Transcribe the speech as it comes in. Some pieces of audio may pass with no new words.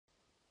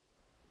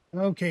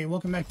Okay,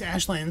 welcome back to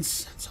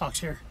Ashlands. It's Hawks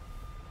here.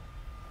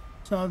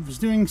 So I was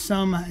doing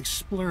some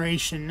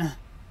exploration,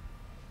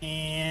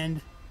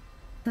 and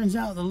turns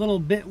out the little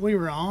bit we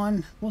were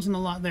on wasn't a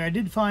lot there. I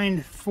did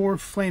find 4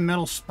 flame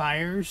metal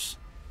spires.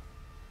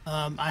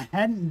 I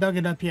hadn't dug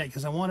it up yet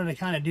because I wanted to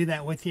kind of do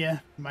that with you.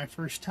 My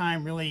first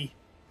time really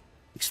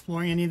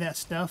exploring any of that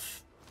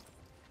stuff.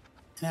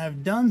 And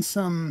I've done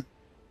some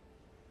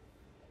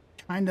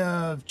kind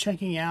of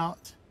checking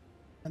out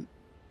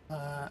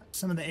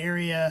some of the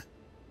area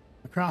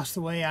across the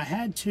way. I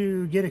had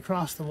to get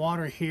across the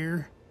water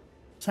here,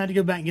 so I had to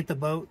go back and get the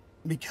boat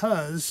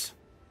because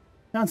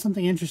I found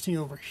something interesting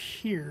over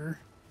here.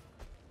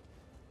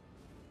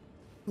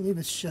 I believe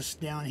it's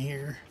just down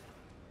here.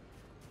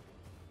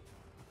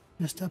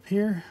 Just up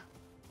here.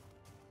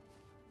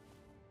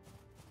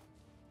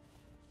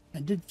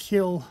 I did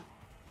kill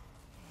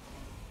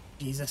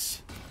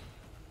Jesus.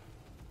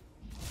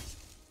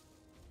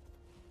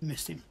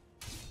 Missed him.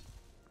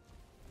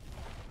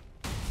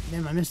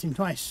 Damn, I missed him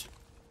twice.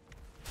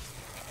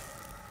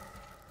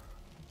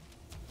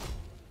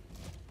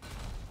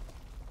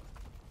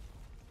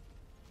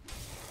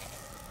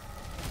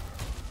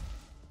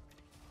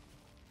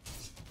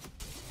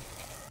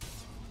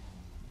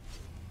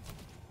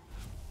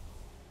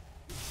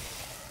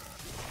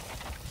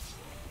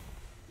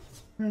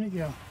 Where'd it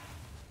go?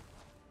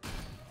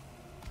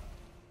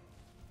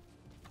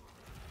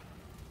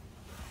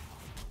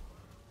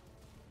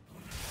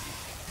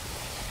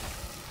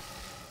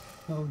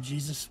 Oh,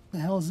 Jesus. What the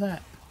hell is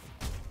that?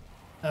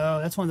 Oh,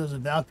 that's one of those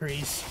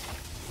Valkyries.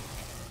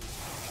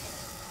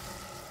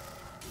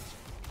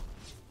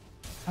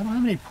 I don't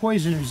have any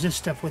poison resist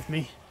stuff with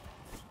me.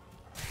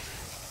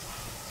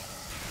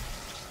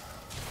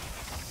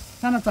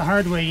 Found out the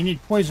hard way, you need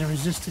poison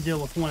resist to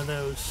deal with one of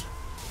those.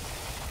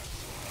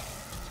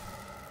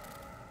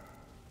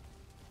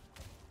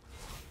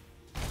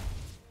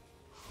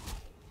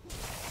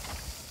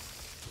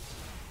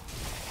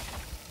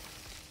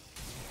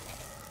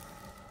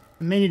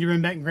 I may need to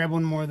run back and grab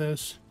one more of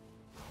those.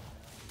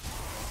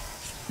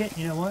 Shit,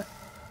 you know what?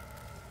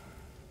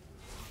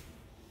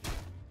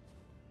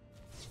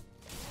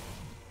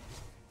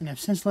 And I've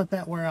since let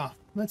that wear off.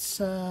 Let's,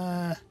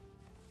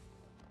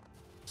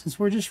 since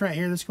we're just right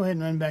here, let's go ahead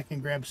and run back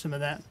and grab some of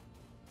that.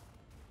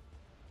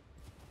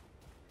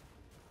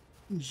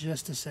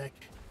 Just a sec.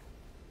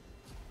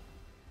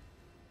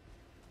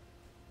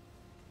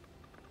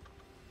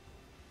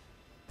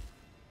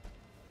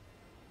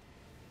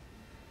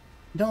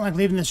 Don't like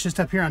leaving this just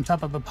up here on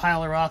top of a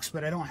pile of rocks,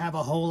 but I don't have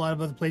a whole lot of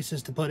other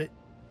places to put it.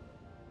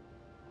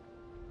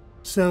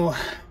 So,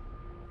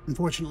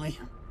 unfortunately.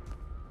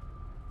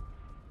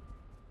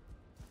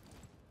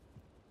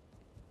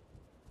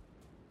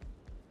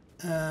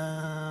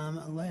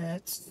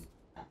 Let's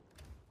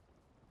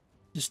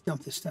just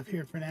dump this stuff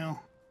here for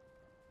now.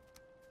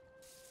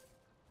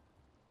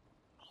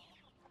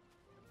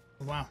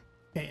 Wow.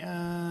 Okay,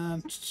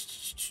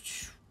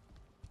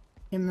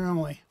 came the wrong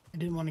way. I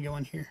didn't want to go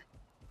in here.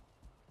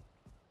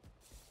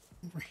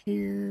 Over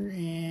here,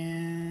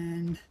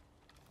 and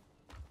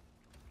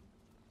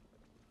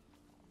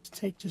let's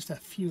take just a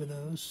few of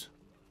those.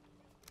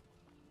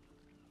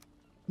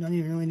 Don't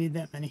even really need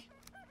that many.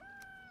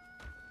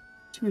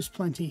 2 is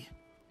plenty.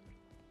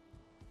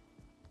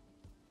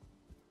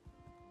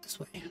 This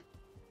way.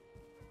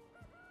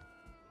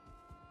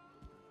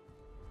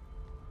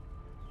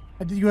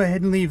 I did go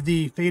ahead and leave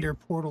the fader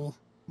portal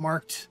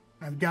marked.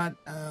 I've got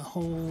a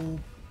whole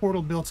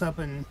portal built up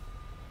and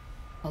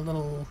a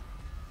little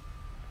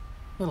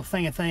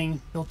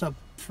thing built up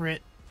for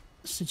it,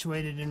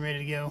 situated and ready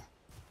to go.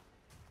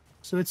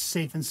 So it's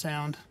safe and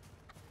sound.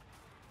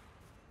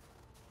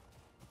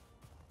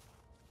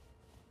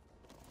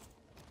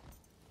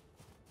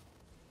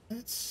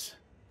 Let's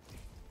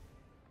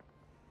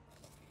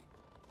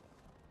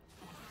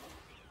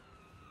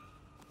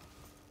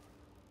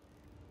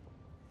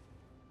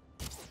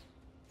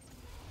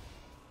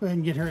go ahead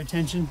and get her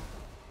attention.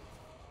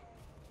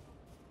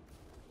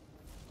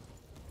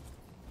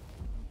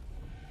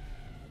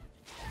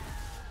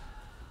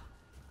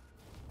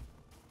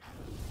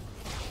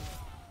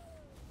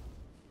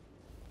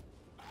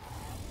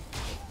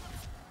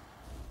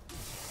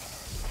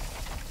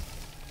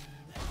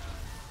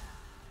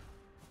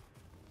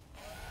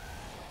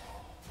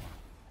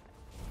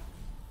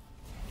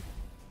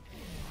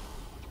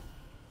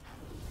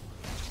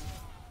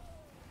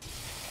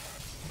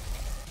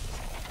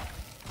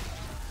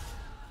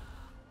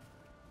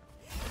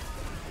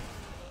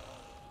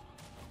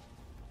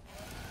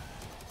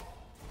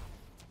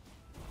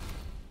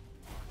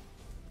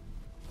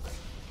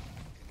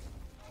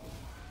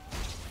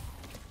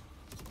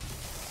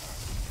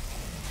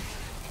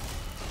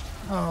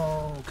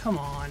 Oh, come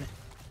on.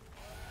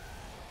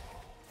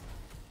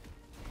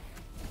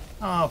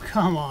 Oh,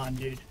 come on,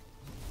 dude.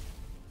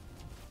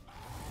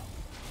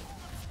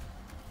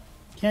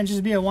 Can't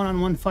just be a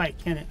one-on-one fight,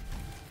 can it?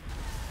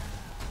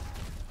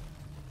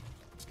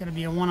 It's gotta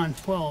be a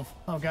 1-on-12.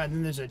 Oh god, and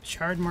then there's a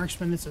charred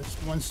marksman. This is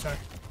 1-star.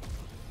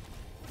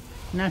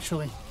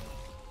 Naturally.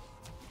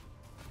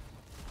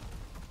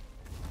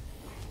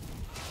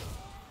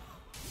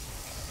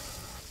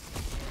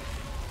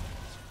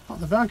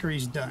 the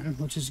Valkyrie's done,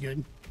 which is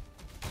good.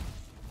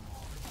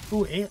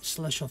 Ooh, 8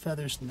 celestial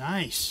feathers.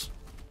 Nice.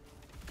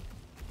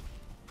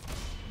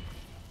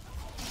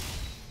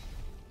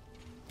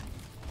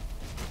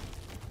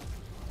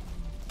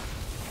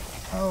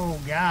 Oh,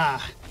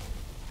 God.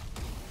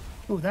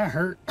 Oh, that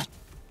hurt.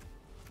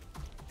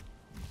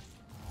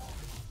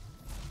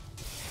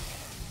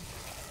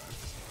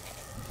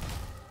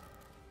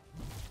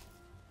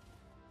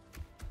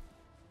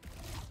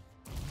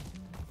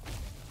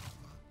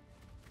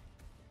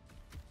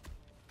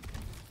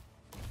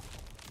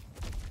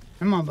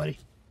 Come on, buddy.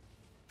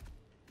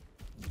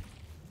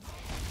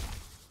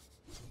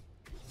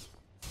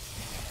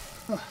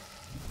 Oh.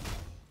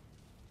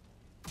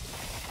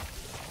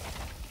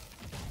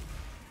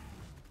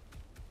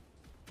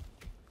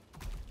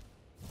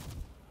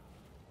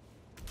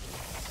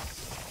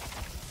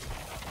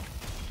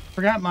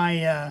 Forgot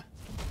my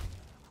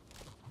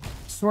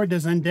sword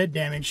does undead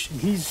damage,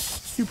 and he's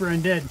super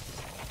undead.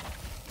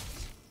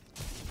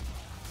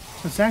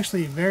 So it's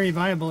actually very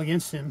viable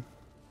against him.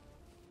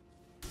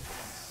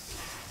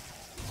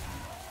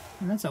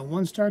 And that's a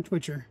 1-star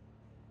Twitcher.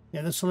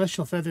 Yeah, the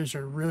celestial feathers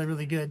are really,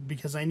 really good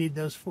because I need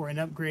those for an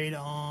upgrade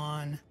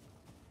on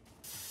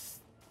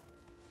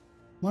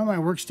one of my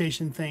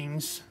workstation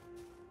things.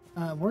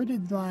 Where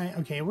did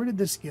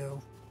this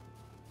go?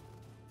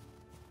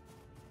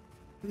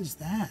 What is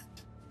that?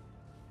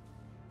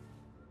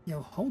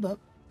 Yo, hold up.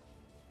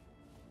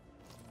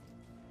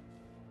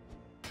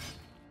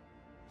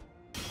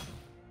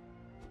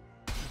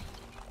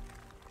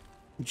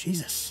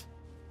 Jesus.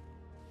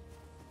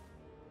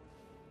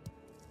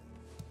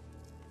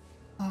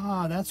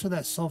 Ah, that's where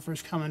that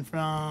sulfur's coming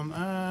from.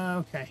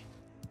 Okay.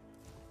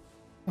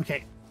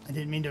 Okay, I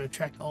didn't mean to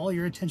attract all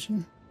your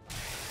attention,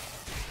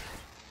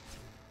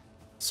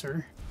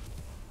 sir.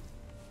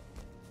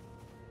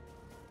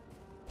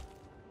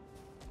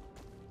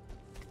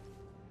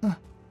 Huh.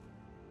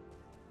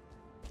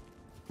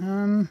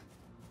 Can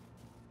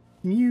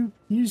you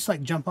just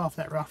like jump off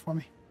that rock for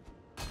me?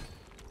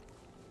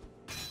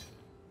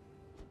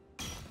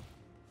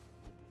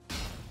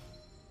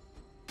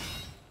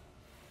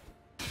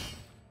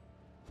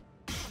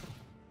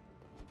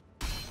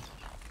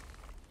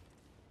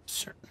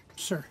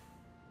 Sir.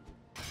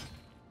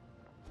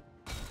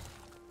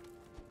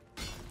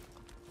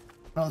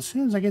 Well, as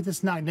soon as I get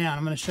this knocked down,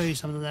 I'm going to show you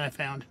something that I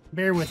found.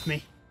 Bear with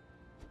me.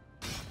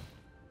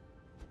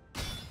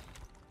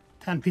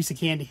 Found a piece of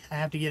candy. I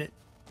have to get it.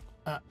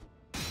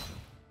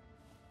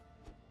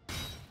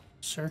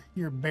 Sir,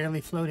 you're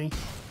barely floating.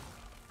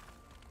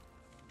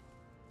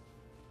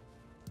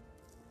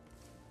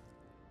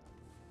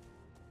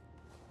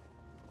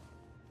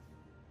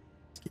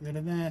 Let's get rid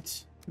of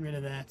that. Get rid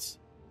of that.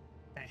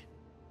 Okay.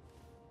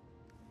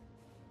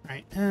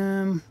 Alright,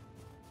 I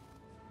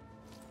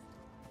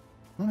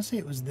want to say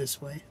it was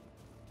this way.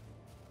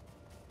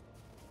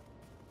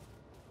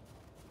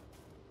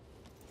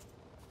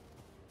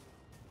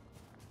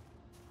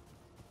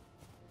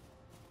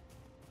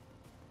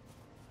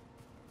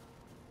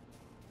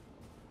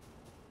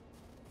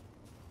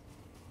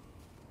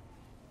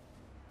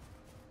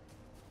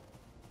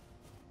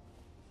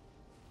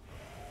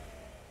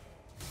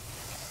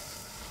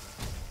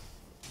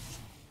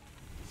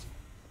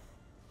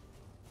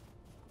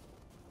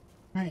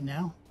 Alright,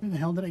 now, where the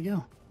hell did I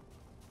go?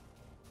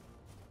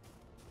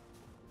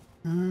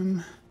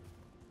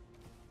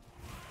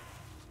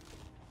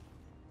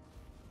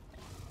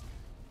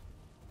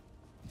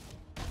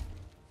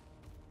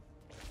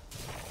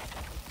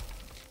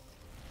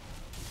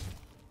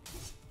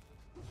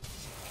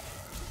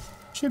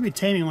 Should be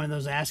taming one of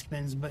those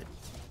aspens, but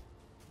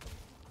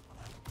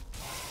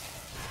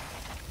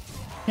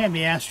can't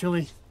be asked,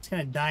 really. It's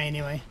gonna die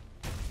anyway.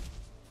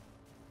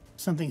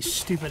 Something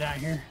stupid out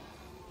here.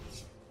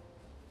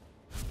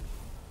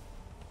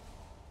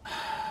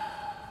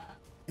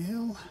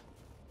 Hell.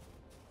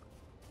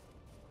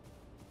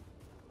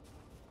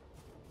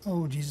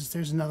 Oh, Jesus,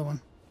 there's another one.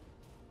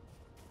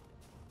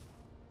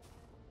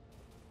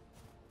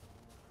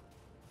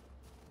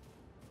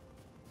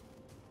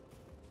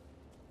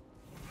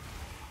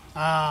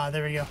 Ah,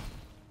 there we go.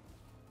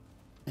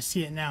 I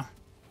see it now.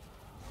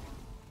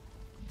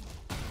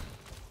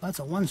 That's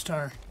a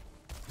 1-star.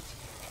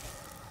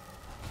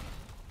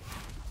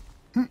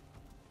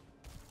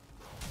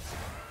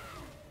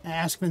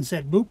 Aspen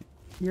said, boop,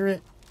 you're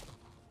it.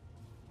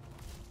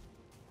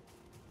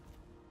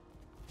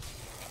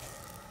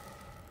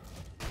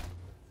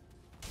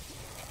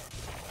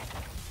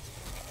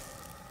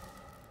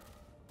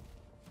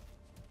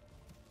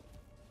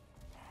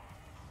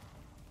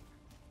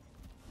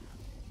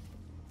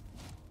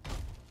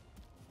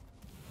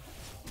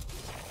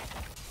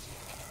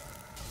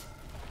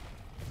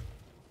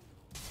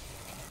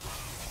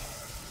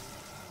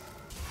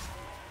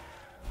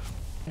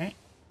 Okay.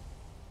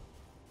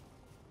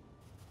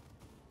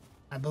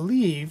 I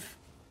believe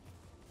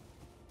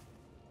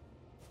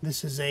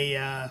this is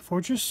a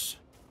fortress.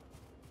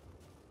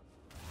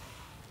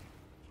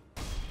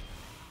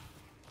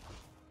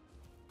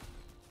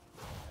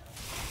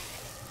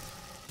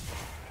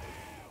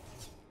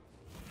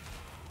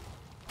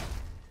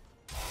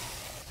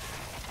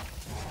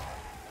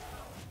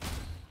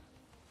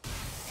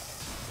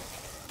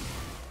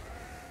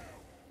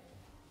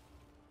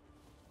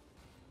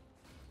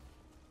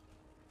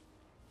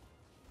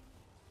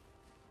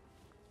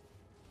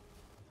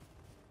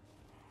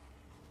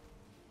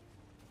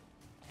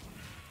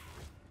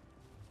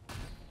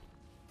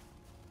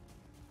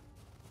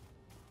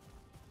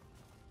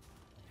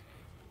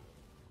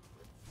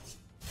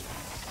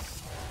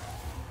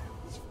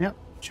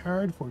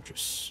 Charred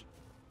Fortress.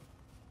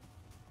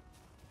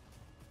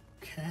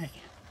 Okay.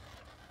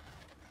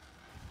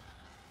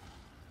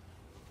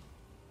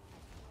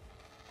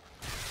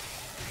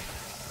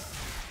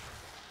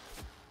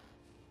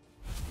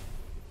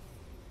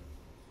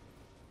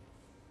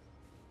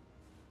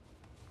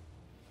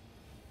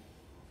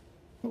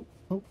 Oh,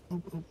 oh,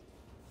 oh, oh.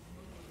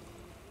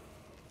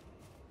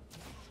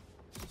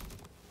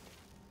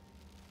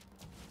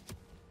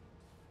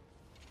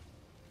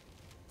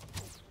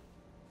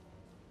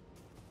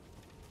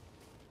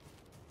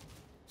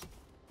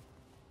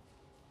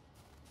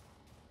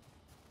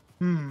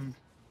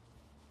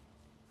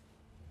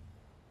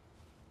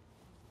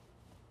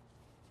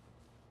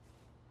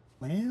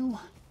 Well, you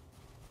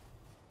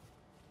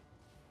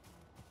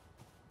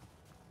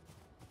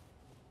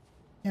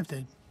have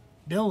to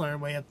build our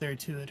way up there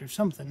to it or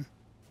something.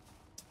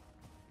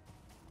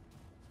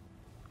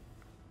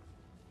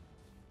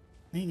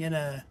 We ain't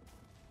gonna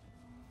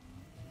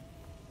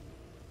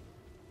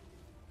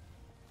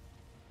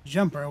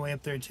jump our way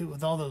up there too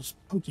with all those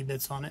pokey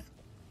bits on it.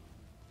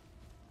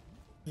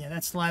 Yeah,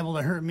 that's liable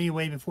to hurt me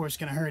way before it's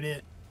gonna hurt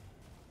it.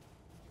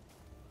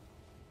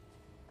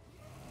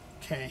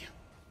 Okay.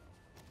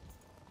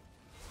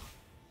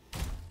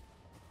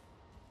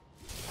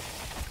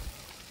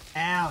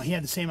 Ow, he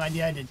had the same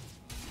idea I did.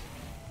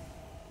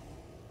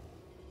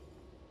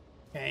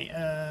 Okay,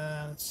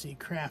 let's see,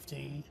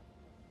 crafting.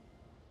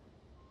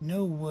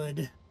 No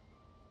wood.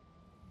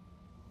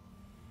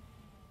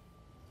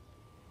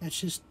 That's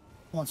just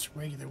wants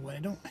regular wood. I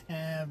don't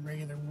have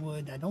regular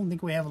wood. I don't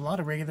think we have a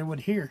lot of regular wood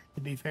here,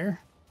 to be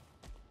fair.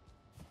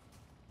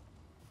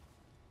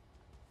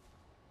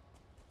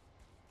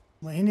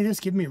 Will any of this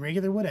give me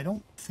regular wood? I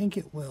don't think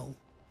it will.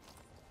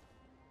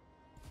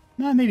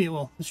 No, maybe it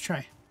will. Let's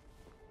try.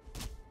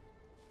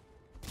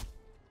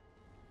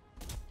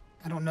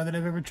 I don't know that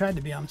I've ever tried,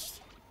 to be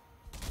honest.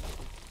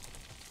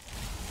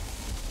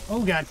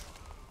 Oh, God.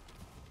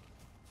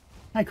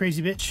 Hi,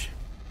 crazy bitch.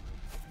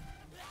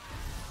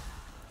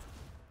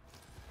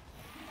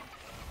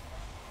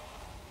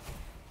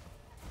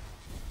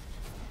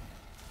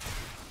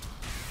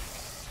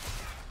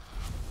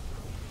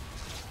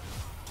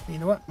 You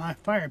know what? My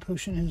fire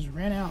potion has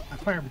ran out. My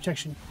fire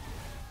protection.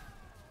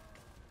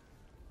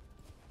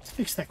 Let's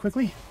fix that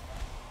quickly.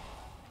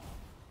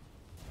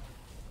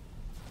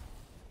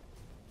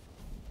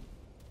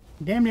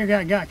 Damn near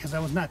got because I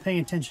was not paying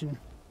attention.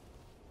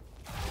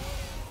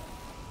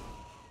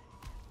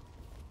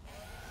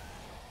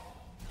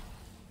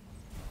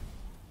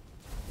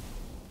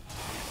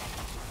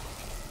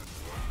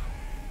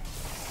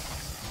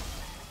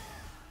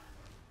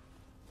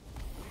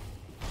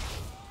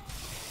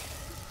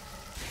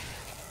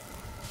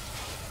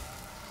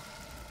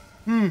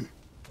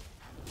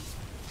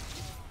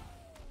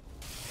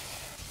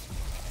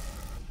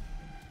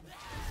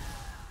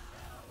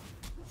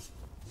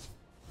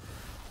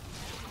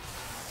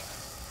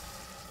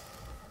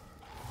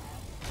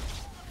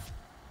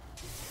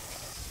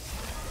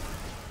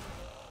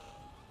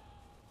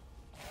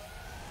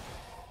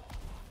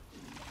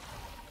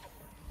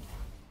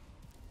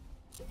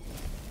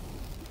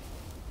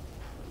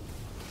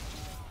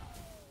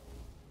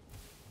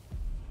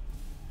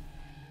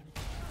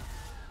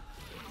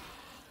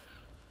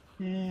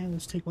 And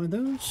let's take one of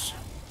those.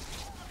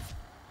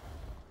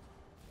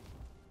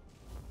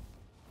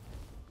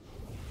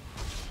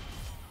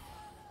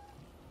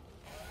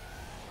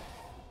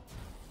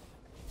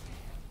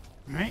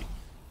 All right.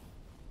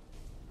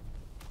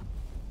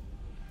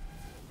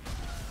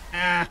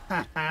 Ah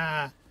ha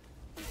ha.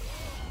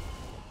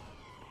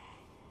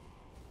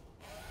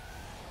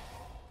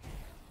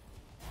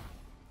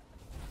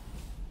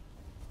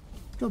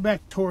 Let's go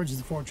back towards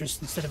the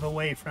fortress instead of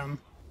away from.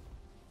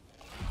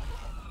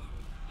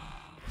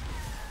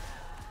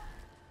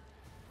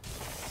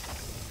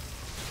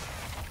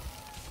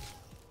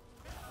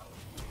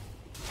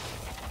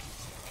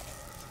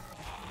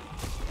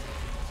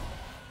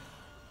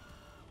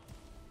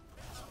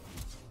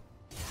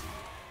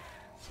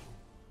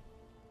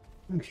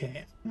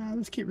 Okay,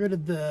 let's get rid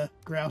of the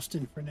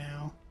Grouston for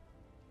now.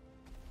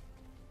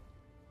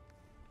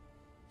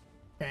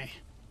 Okay.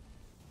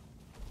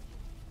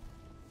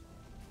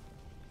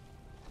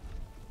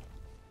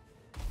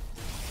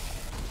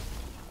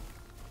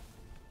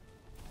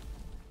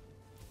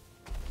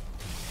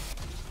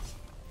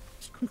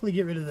 Let's quickly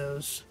get rid of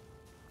those.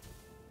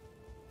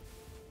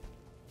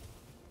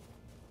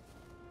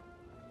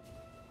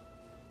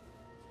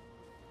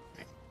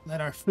 Okay,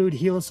 let our food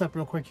heal us up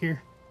real quick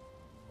here.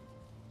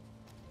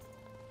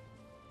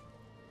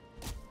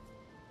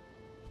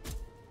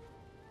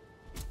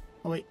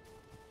 Oh wait,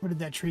 where did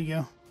that tree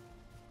go?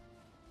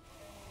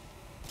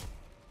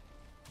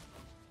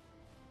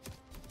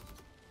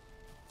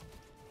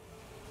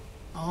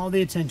 All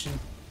the attention.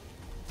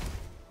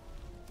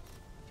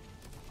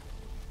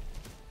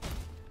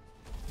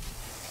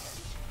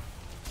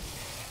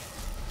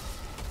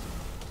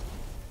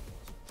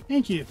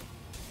 Thank you.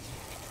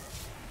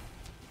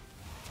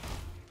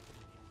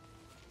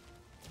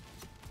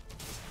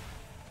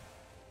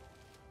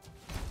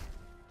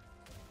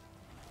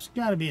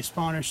 got to be a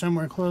spawner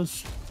somewhere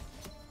close.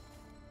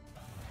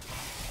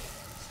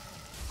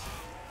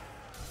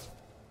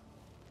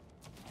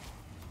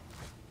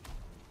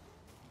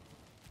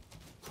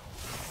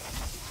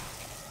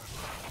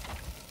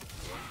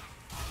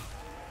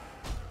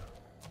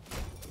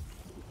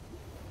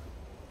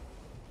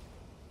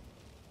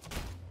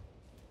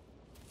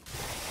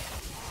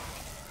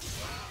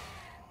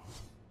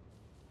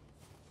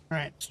 All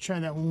right, let's try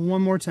that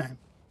one more time.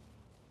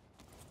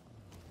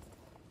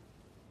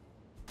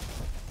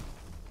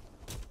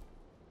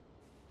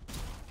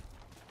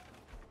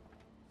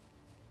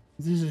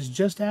 This is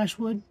just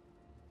ashwood?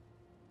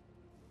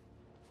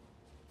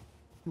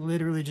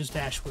 Literally just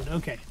ashwood.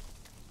 Okay.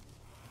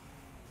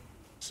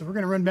 So we're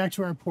going to run back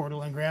to our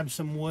portal and grab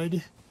some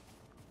wood.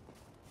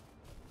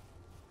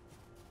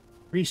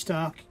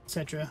 Restock,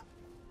 etc.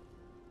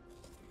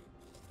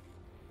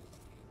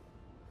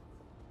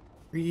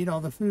 Re-eat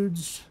all the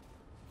foods.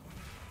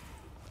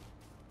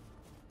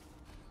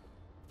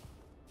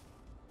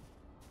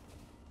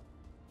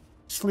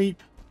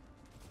 Sleep.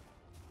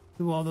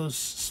 Do all those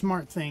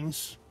smart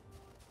things.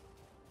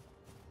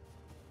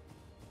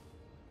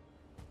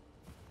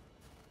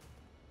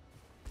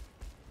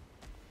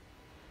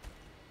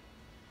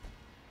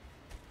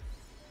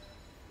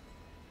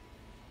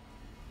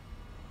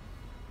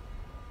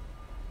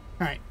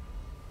 All right.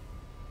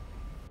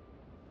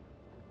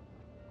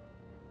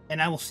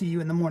 And I will see you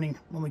in the morning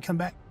when we come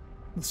back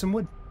with some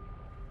wood.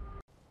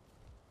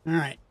 All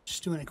right.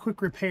 Just doing a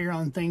quick repair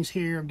on things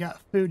here. I've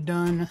got food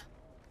done.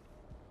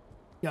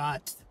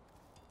 Got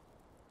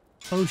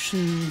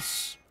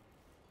potions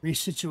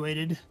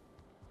resituated.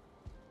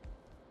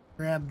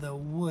 Grab the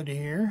wood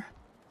here.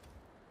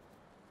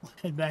 We'll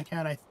head back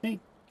out. I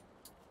think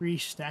 3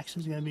 stacks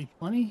is going to be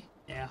plenty.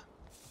 Yeah.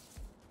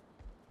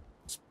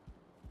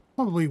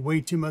 Probably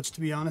way too much,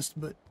 to be honest,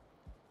 but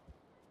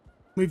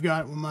we've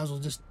got it. We might as well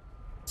just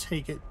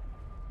take it.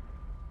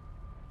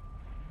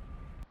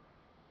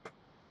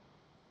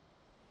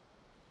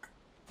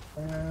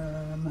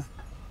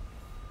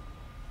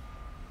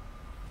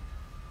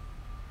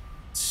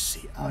 Let's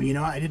see. Oh, you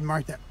know what? I didn't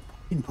mark that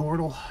in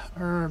portal.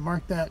 Or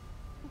mark that.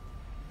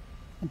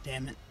 Oh,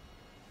 damn it.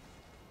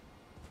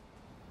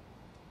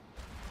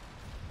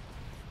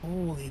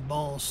 Holy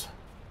balls.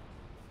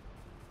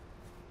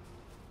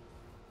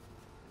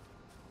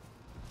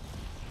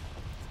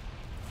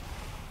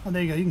 Oh,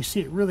 there you go. You can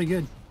see it really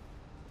good.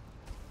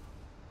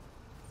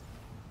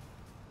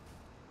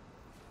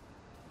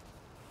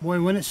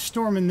 Boy, when it's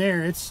storming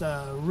there, it's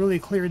a really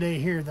clear day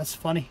here. That's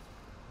funny.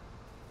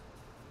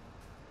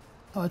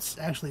 Oh, it's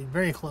actually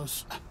very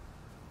close.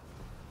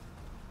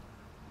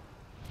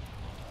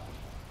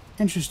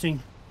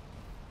 Interesting.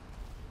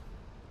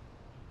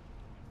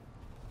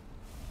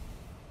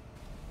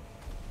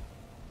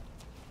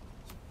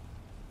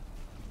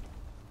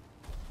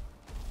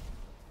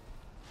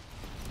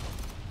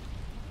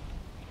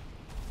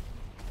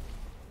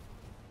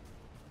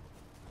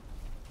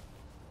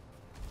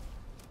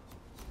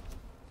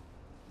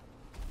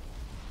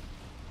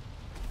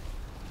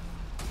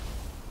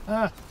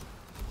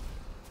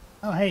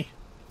 Oh, hey.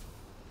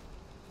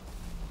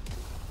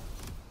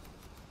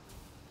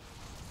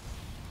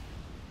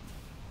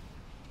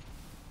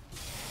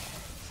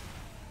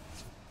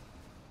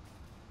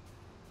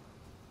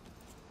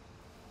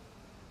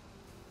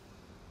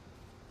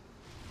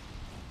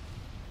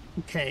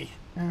 Okay,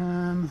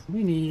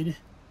 we need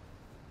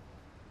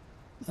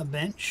a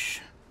bench.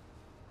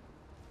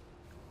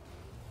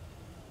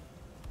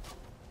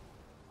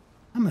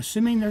 I'm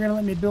assuming they're gonna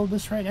let me build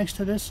this right next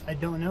to this. I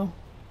don't know.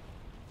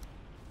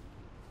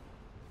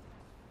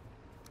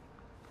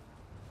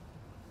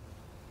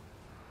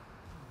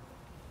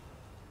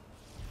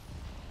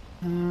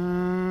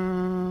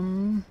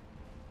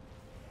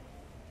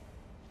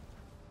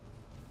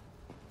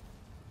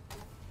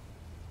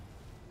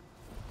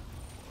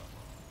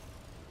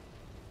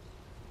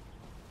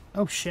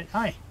 Oh shit,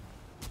 hi.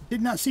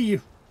 Did not see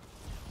you.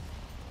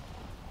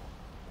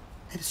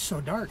 It is so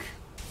dark.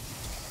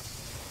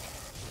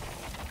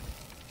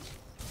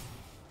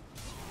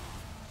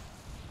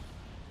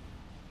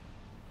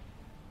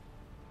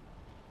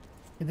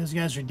 Okay, those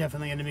guys are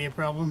definitely going to be a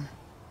problem.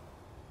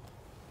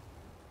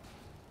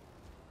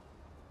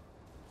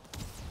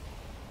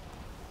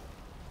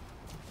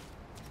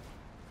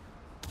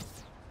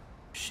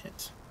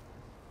 Shit.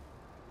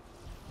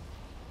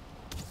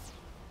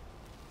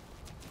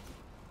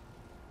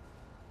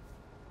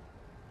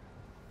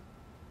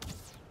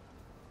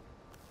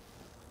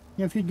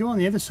 You know, if you'd go on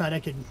the other side, I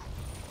could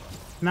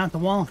mount the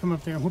wall and come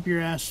up there and whoop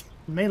your ass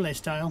melee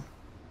style.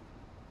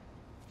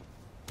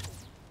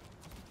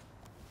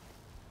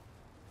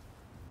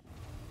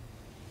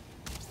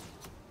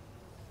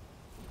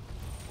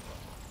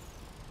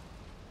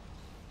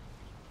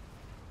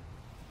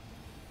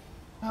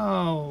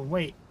 Oh,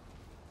 wait.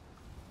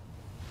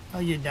 Oh,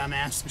 you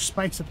dumbass. There's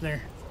spikes up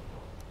there.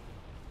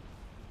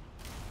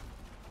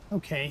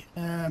 Okay,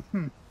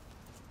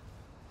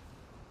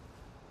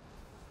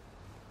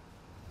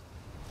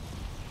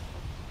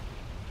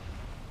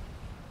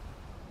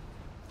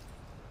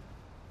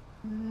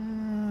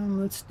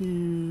 let's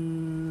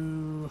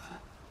do...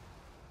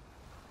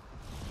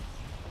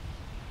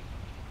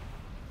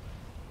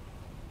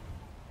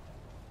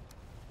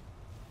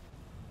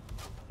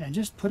 Yeah,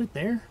 just put it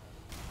there?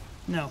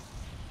 No.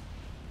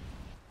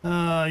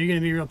 You're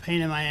gonna be a real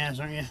pain in my ass,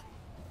 aren't you?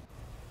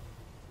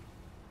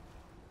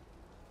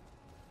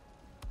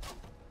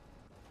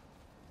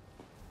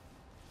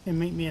 And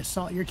make me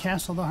assault your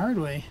castle the hard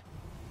way.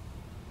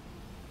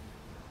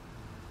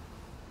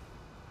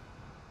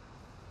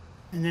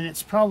 And then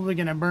it's probably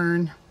gonna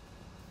burn.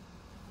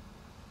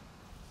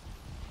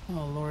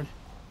 Oh, Lord.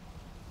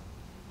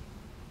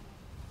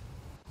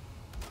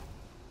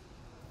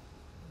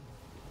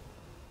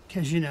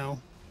 Because, you know,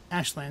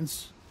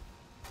 Ashlands.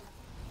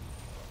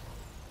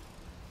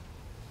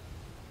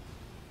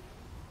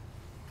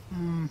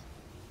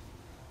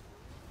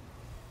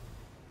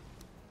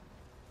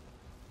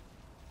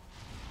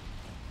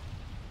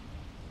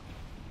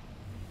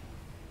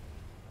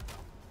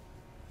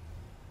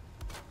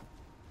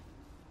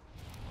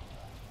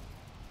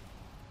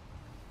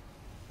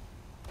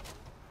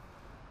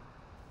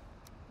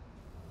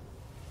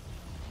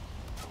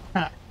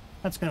 Ah,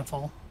 that's gonna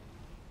fall.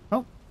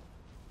 Oh,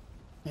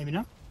 maybe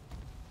not.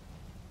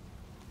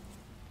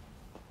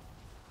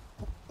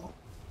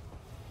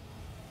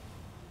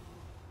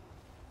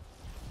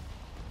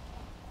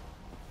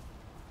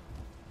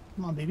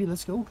 Come on, baby,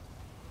 let's go.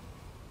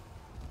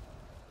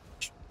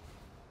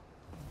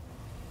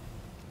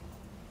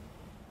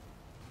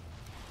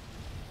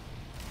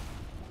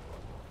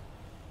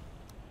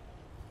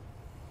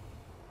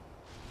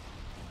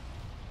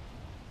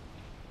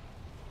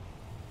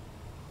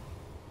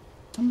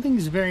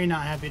 Something's very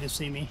not happy to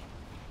see me.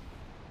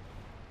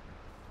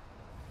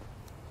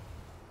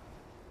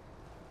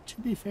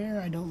 To be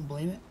fair, I don't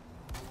blame it.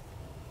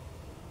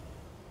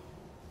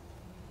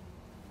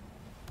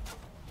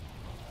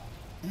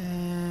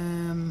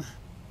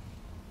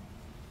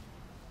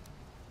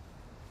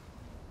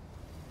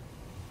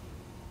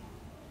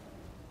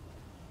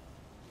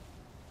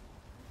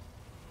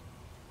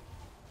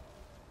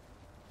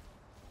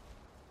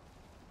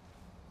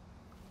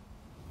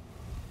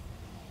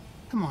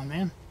 Come on,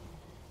 man.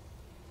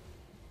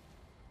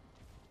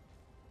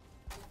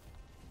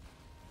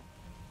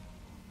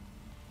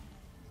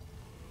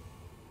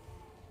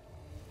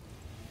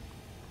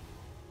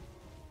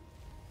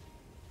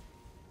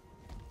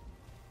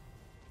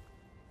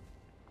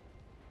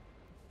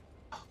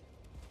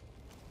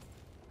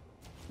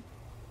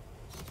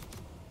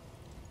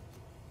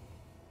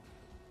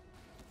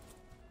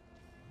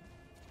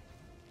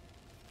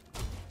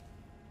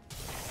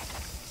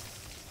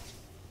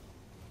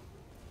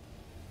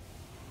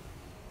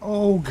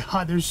 Oh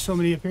God, there's so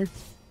many up here.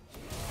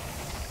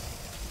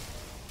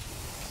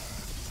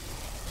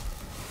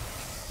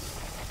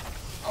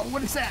 Oh,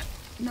 what is that?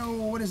 No,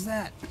 what is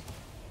that?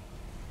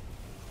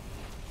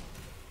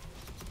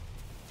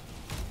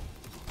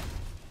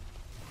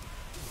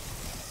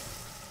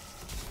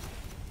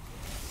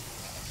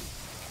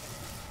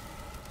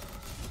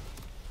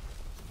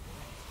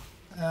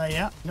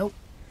 Yeah, nope.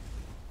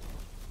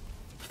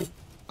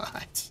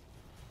 What?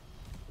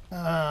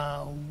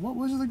 What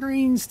was the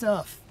green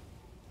stuff?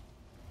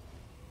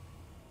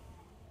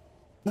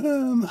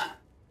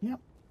 Yep.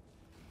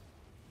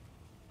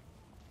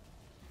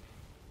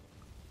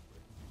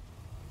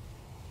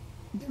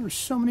 There were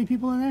so many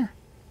people in there.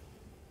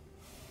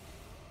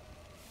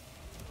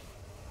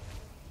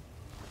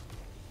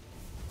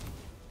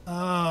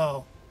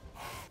 Oh.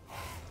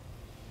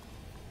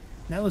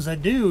 That was a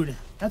dude.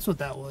 That's what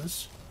that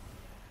was.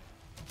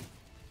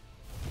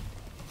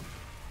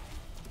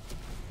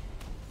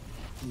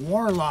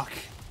 Warlock.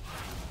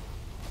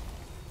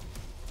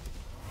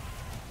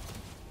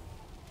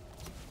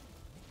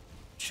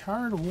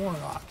 Charred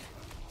Warlock.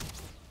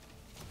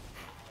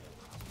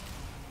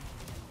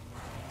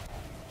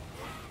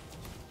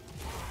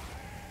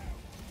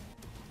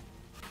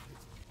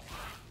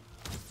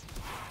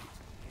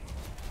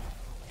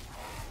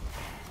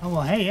 Oh,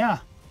 well, hey, yeah.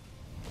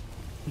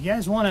 You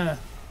guys want to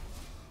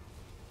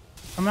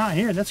come out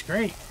here? That's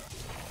great.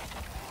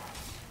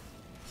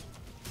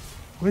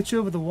 Glitch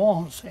over the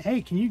wall. Say,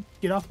 hey, can you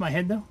get off my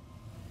head, though?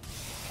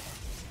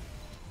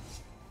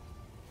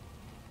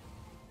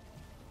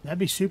 That'd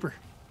be super.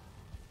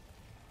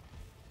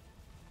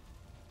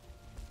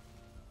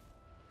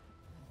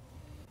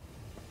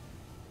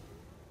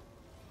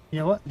 You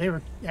know what? They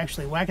were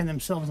actually whacking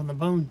themselves on the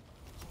bone.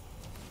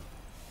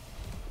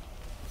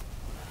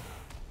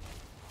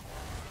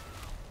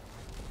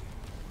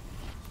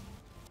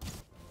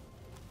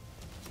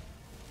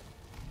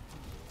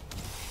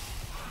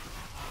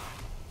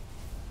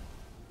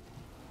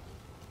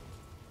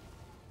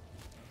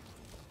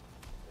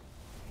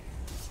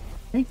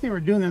 I think they were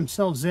doing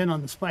themselves in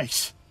on the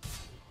spikes.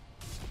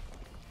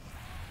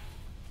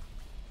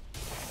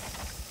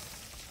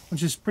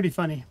 Which is pretty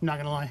funny, I'm not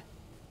gonna lie.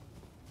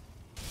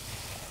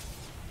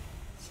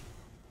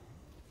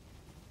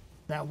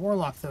 That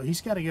warlock, though, he's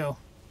got to go.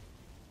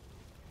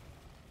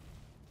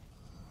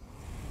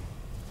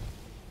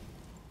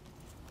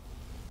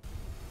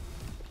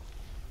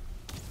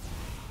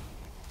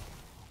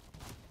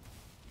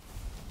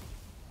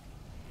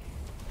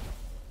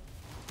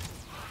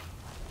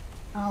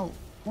 Ow.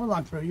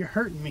 Warlock, bro, you're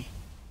hurting me.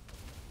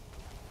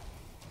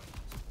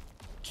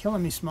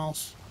 Killing me,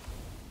 Smalls.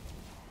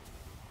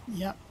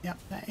 Yep,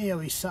 that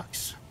AoE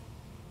sucks.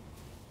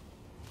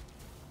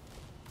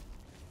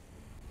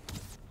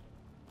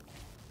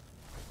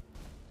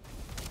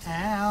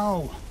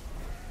 Ow.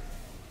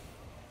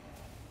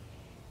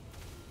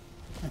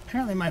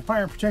 Apparently my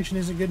fire protection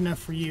isn't good enough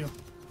for you.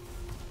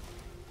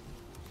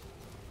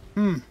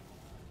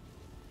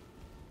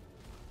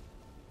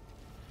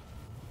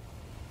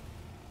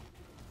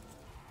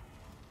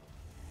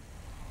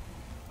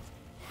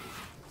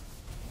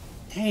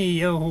 Hey,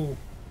 yo.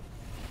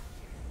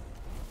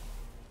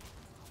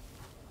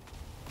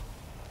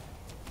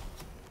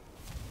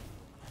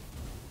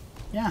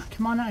 Yeah,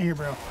 come on out here,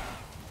 bro.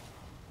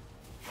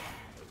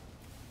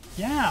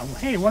 Yeah,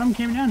 hey, one of them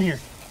came down here.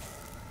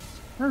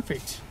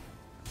 Perfect.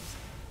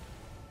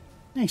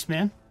 Thanks,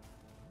 man.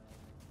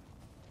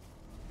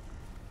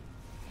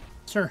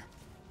 Sir.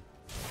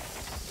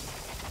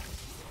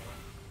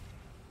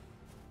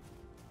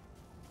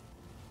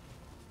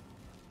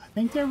 I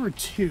think there were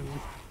two.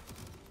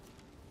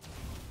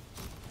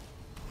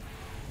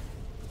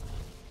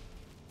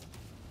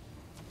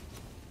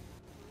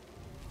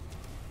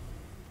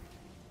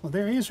 Well,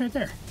 there he is right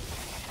there.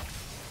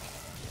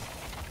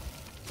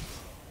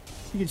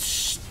 If you could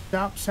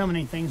stop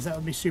summoning things, that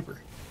would be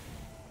super.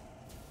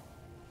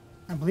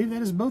 I believe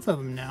that is both of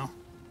them now.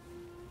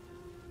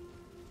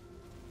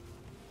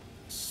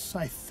 So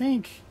I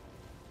think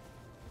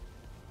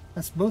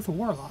that's both the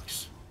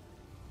warlocks.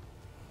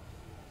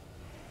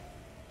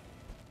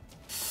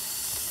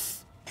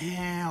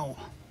 Ow.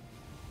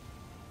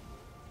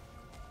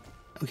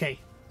 Okay.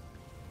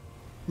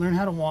 Learn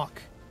how to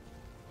walk.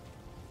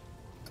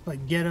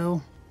 Like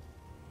ghetto.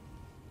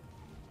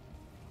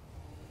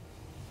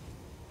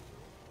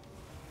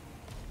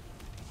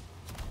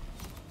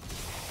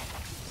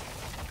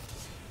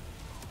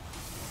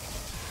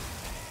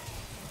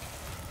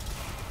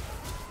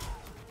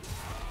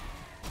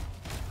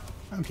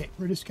 Okay,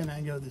 we're just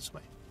gonna go this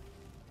way.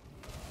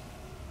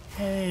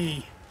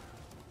 Hey.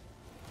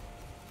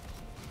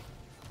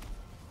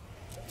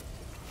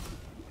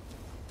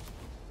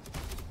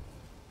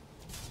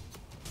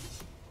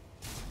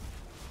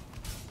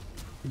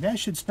 That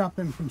should stop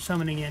them from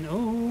summoning in.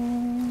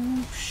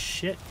 Oh,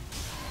 shit.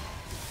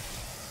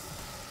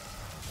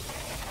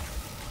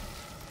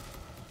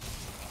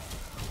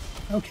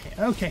 Okay.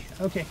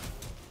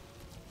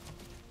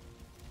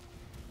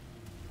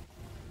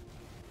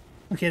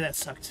 Okay, that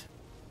sucked.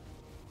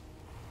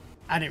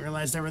 I didn't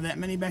realize there were that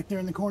many back there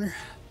in the corner.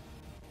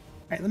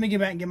 Alright, let me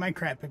get back and get my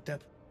crap picked up.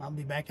 I'll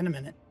be back in a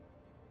minute.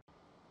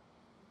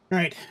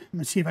 Alright, I'm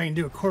gonna see if I can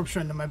do a corpse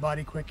run to my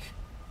body quick.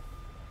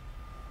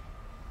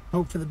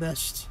 Hope for the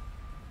best.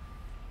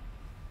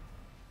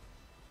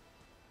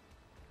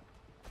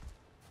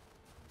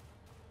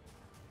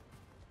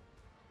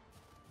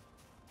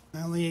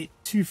 I only ate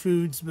 2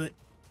 foods, but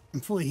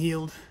I'm fully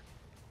healed.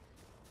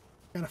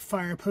 Got a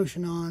fire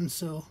potion on,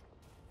 so...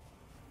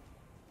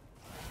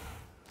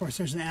 Of course,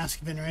 there's an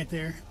Askvin right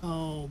there.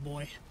 Oh,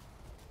 boy.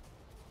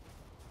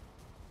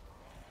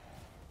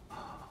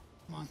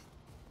 Come on.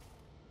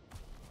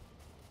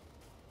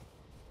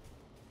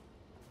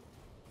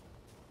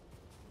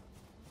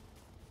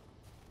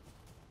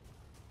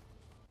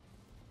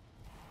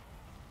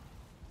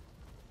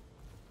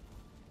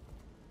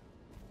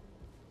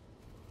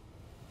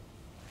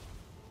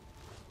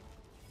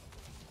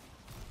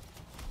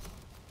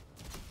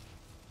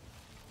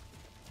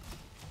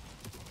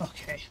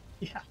 Okay,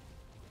 yeah.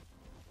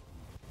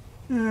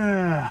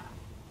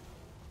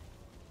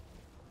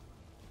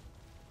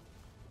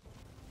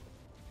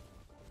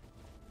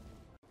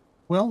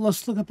 Well,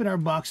 let's look up in our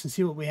box and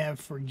see what we have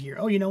for gear.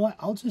 Oh, you know what?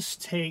 I'll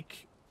just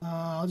take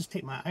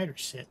my Eider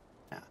sit.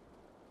 Yeah.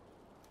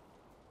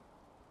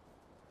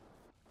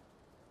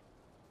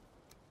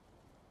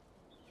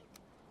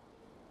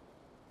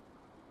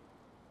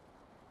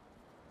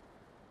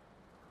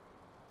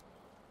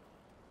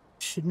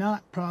 Should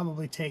not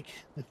probably take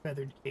the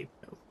feathered cape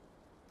though.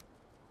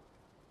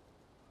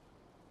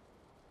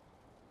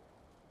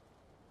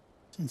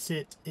 Since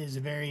it is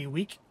very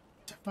weak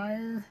to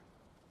fire.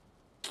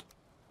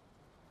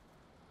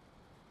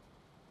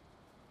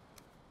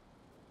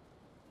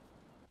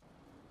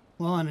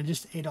 Well, and I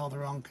just ate all the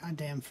wrong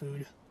goddamn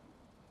food.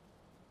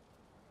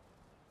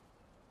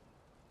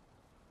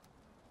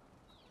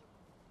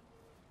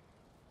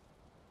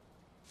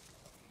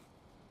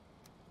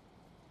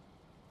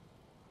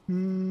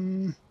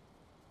 Do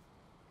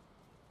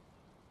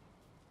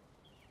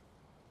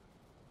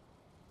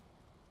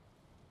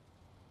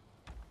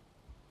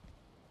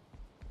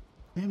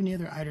we have any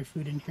other Eider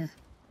food in here?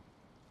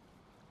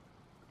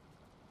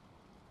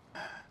 I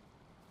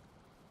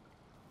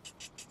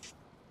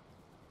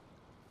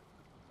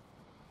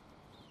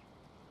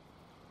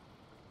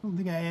don't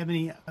think I have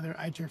any other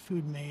Eider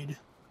food made.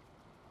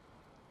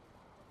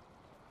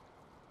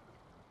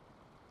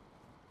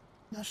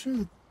 Not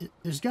sure.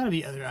 There's got to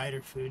be other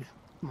Eider food.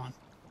 Come on.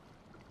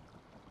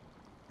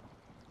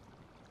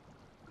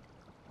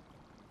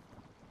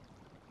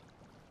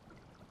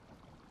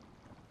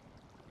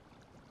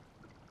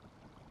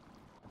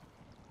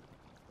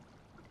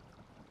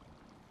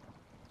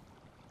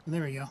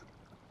 There we go.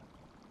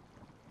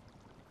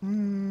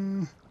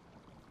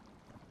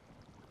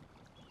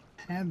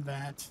 Have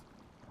that.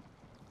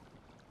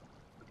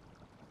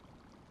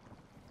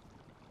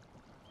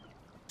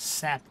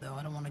 Sap, though.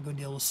 I don't want to go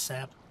deal with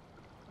sap.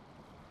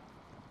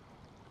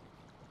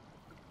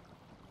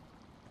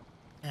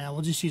 Yeah,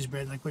 we'll just use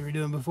bread like we were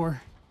doing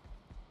before.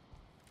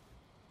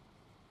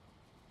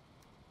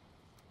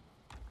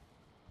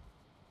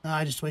 Oh,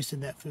 I just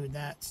wasted that food.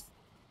 That's...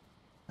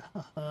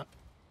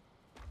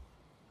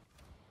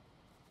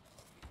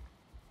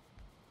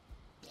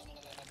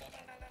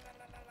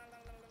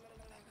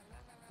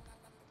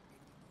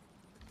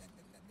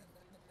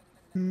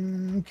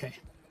 okay.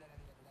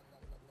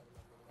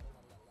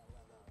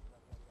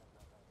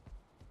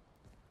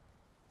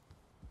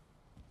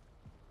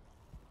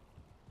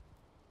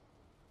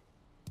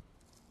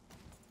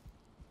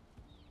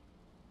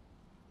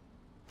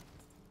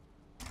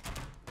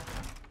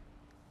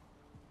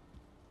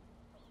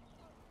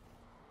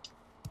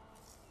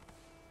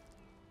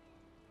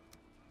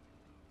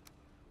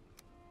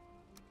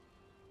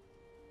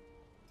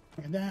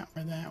 Where that,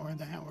 where that, where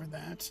that, where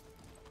that.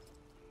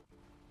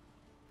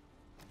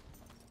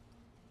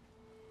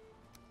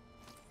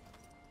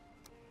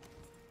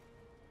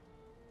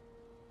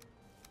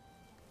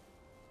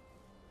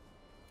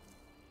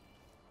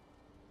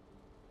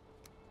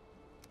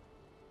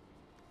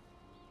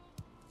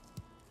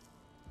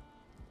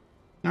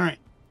 All right.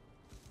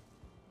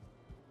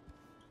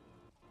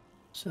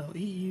 So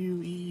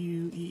EU,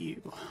 EU,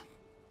 EU.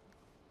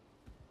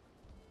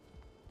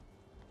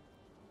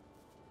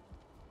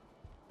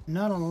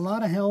 Not a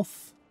lot of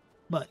health,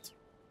 but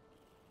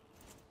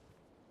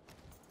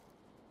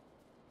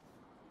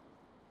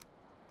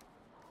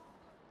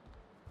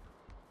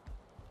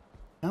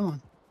come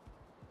on.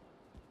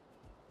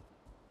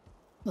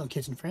 Hello,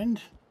 kitchen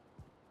friend.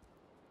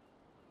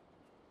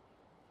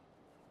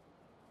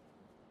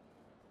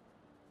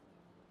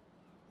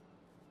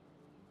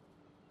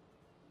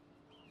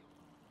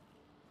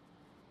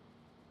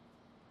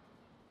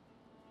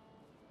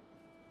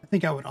 I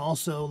think I would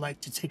also like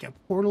to take a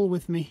portal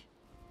with me.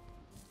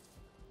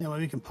 That way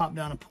we can pop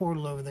down a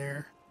portal over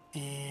there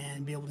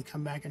and be able to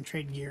come back and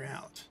trade gear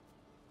out.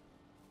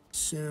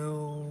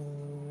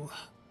 So,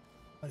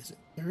 what is it,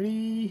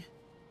 30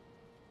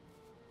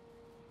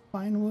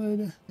 fine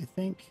wood, I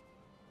think.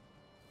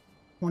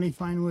 20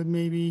 fine wood,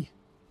 maybe.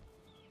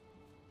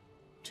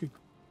 Two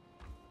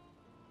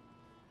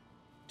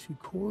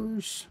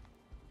cores.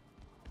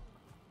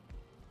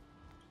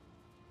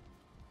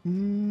 Where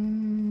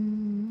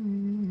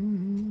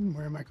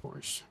are my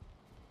cores?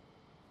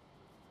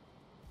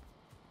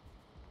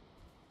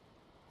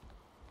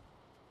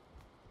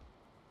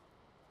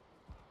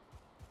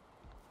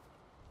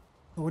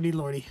 Lordy,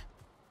 lordy.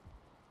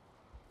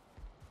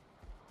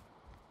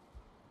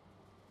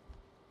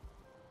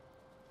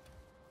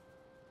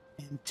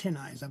 And 10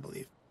 eyes, I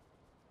believe.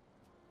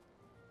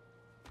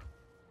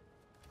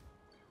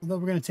 Although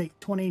we're going to take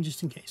 20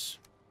 just in case.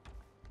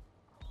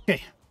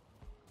 Okay.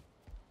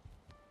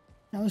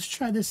 Now let's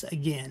try this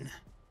again.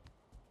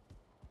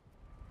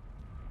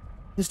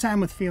 This time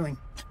with feeling.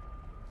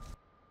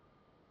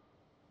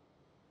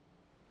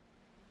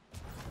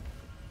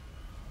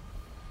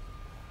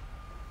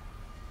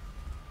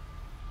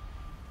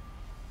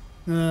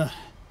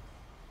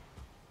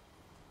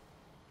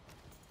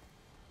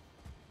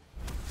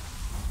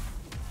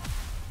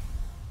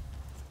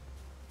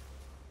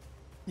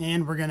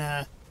 And we're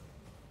gonna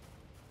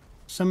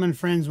summon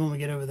friends when we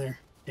get over there.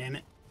 Damn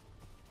it.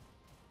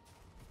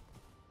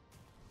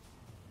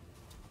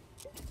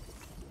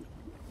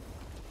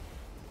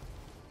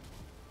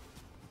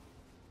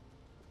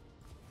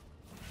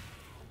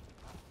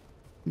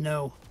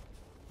 No.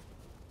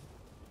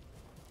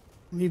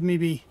 Leave me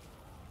be.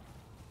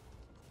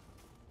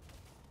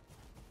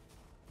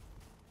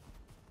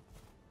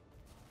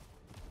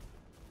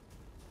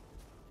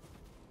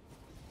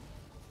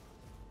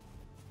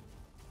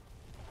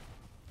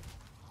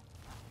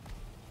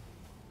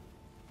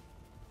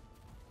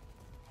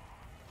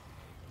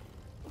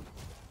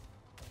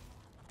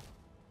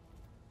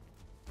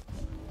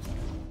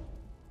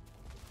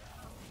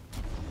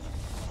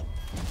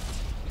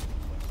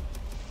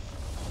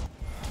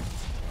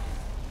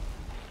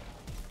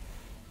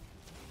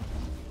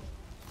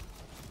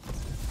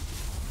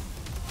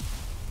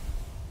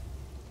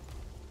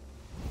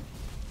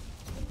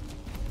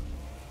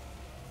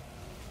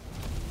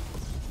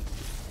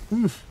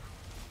 Oof.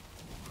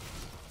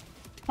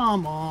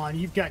 Come on,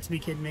 you've got to be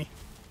kidding me.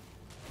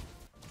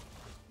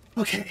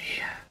 Okay,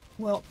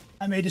 well,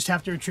 I may just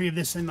have to retrieve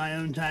this in my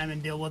own time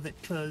and deal with it,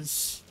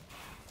 because...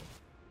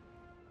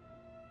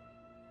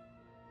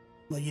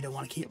 well, you don't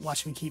want to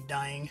watch me keep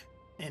dying,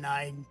 and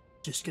I'm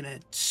just going to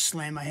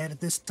slam my head at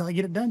this until I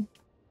get it done.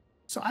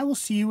 So I will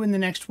see you in the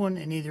next one,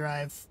 and either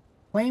I've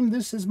claimed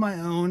this as my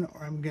own,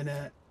 or I'm going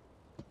to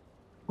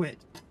quit.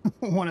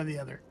 One or the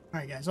other.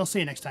 Alright guys, I'll see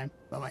you next time.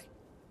 Bye-bye.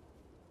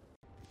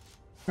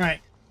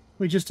 Alright,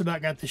 we just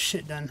about got this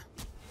shit done.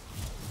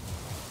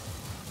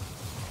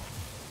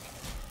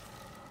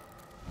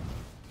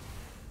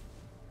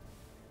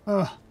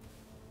 Ugh.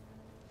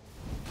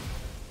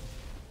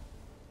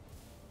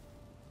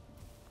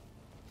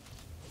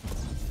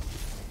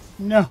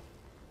 No.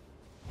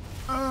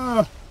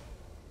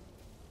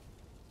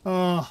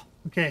 Oh,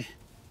 okay.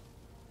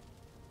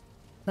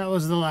 That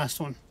was the last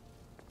one.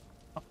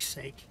 Fuck's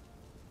sake.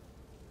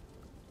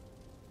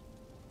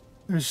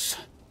 There's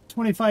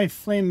 25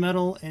 flame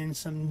metal and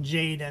some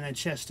jade in a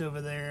chest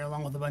over there,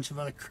 along with a bunch of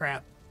other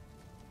crap.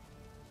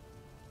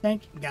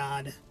 Thank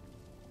God.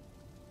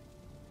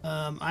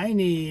 I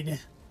need...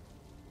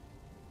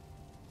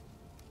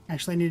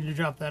 Actually, I need to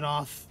drop that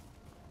off.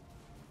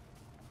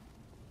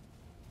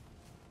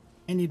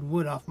 I need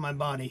wood off my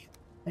body.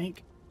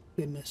 Thank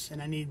goodness.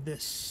 And I need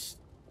this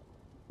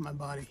on my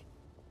body.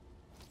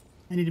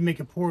 I need to make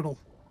a portal.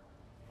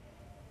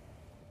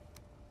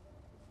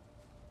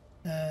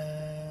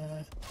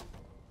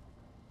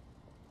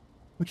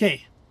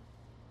 Okay.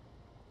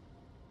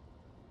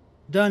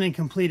 Done and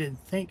completed.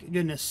 Thank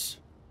goodness.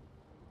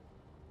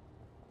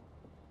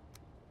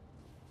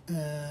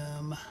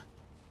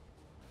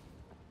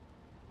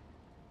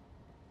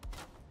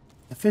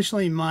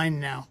 Officially mine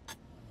now.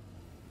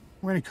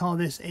 We're going to call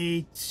this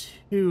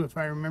A2 if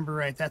I remember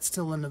right. That's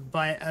still in the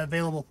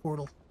available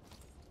portal.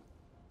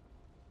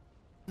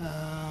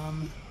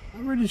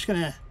 We're just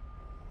gonna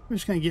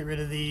get rid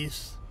of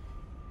these.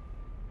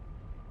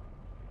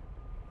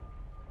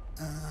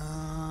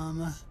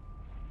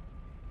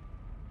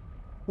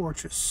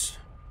 Fortress.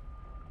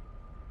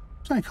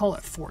 I'm gonna call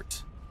it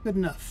fort. Good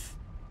enough.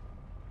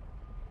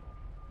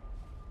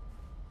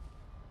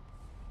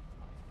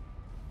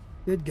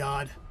 Good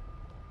God.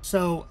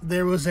 So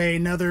there was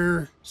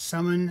another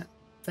summon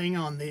thing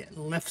on the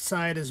left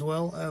side as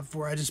well of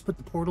where I just put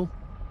the portal.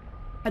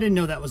 I didn't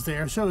know that was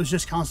there, so it was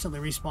just constantly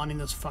respawning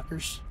those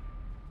fuckers.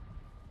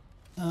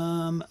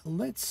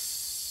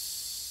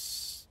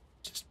 Let's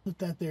just put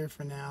that there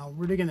for now.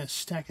 We're gonna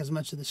stack as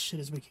much of this shit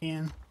as we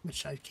can,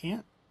 which I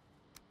can't.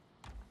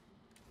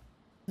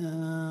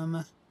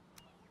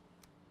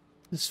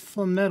 This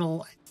flame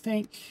metal, I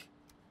think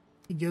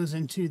it goes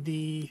into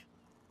the...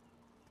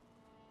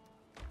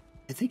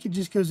 I think it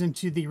just goes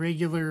into the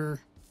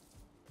regular...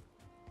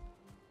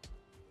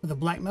 where the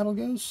black metal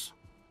goes.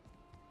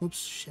 Oops,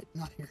 shit,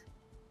 not here.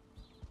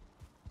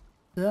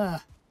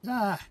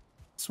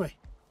 This way.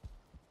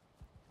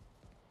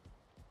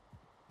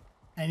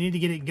 I need to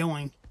get it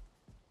going.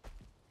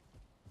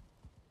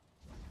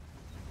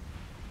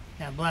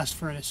 Yeah, blast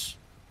furnace.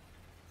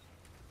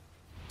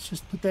 Let's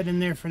just put that in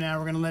there for now.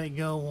 We're going to let it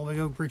go while we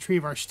go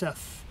retrieve our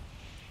stuff.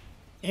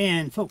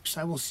 And folks,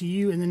 I will see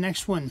you in the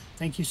next one.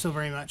 Thank you so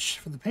very much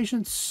for the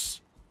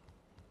patience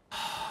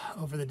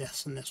over the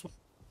deaths in this one.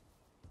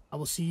 I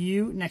will see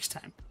you next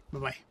time.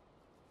 Bye-bye.